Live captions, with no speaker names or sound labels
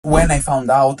When I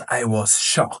found out, I was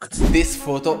shocked. This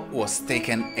photo was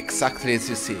taken exactly as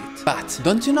you see it. But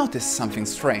don't you notice something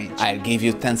strange? I'll give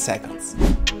you 10 seconds.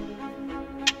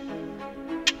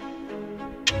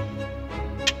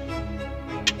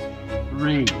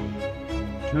 3,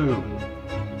 2,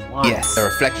 1. Yes, the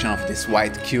reflection of this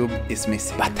white cube is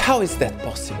missing. But how is that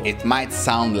possible? It might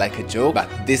sound like a joke, but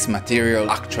this material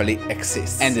actually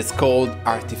exists. And it's called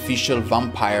artificial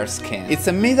vampire skin. It's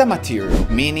a metamaterial,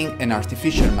 meaning an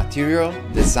artificial material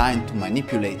designed to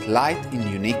manipulate light in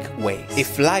unique ways.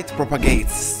 If light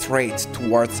propagates straight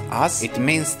towards us, it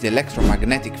means the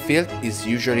electromagnetic field is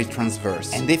usually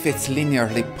transverse. And if it's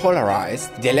linearly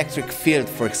polarized, the electric field,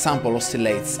 for example,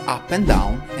 oscillates up and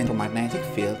down, and the magnetic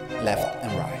field left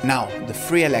and right. Now, the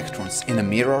free electrons in a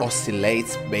mirror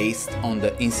oscillates based on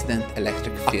the incident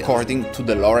electric field, according to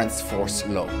the Lorentz force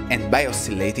law. And by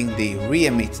oscillating, they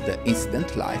re-emit the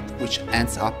incident light, which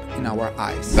ends up in our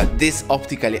eyes. But these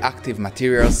optically active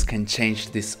materials can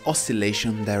change this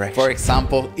oscillation direction. For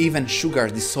example, even sugar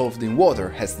dissolved in water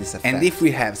has this effect. And if we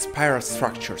have spiral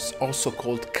structures, also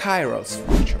called chiral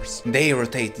structures, they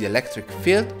rotate the electric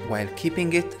field while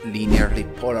keeping it linearly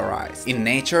polarized. In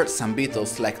nature, some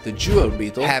beetles, like the jewel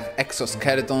beetle, have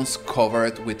exoskeletons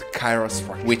covered with chiral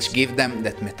structures, which give them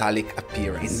that metallic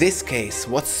appearance. In this case,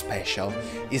 what's special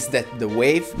is that the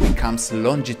wave becomes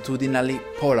longitudinally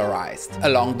polarized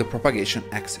along the propagation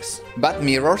axis. But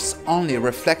mirrors only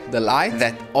reflect the light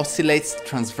that oscillates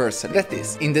transversely, that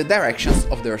is, in the directions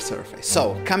of their surface.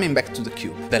 So, coming back to the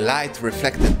cube, the light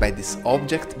reflected by this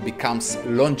object becomes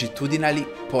longitudinally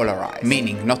polarized,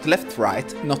 meaning not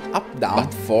left-right, not up-down,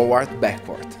 but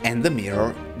forward-backward, and the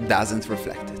mirror doesn't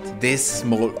reflect it. These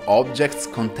small objects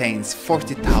contains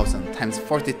 40,000 times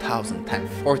 40,000 times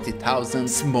 40,000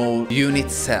 small unit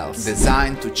cells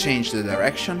designed to change the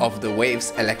direction of the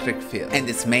wave's electric field, and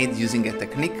it's made using a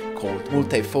technique called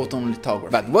multiphoton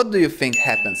lithography. But what do you think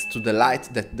happens to the light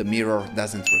that the mirror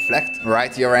doesn't reflect?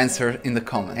 Write your answer in the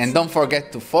comments. And don't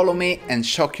forget to follow me and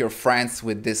shock your friends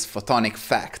with this photonic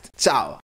fact. Ciao!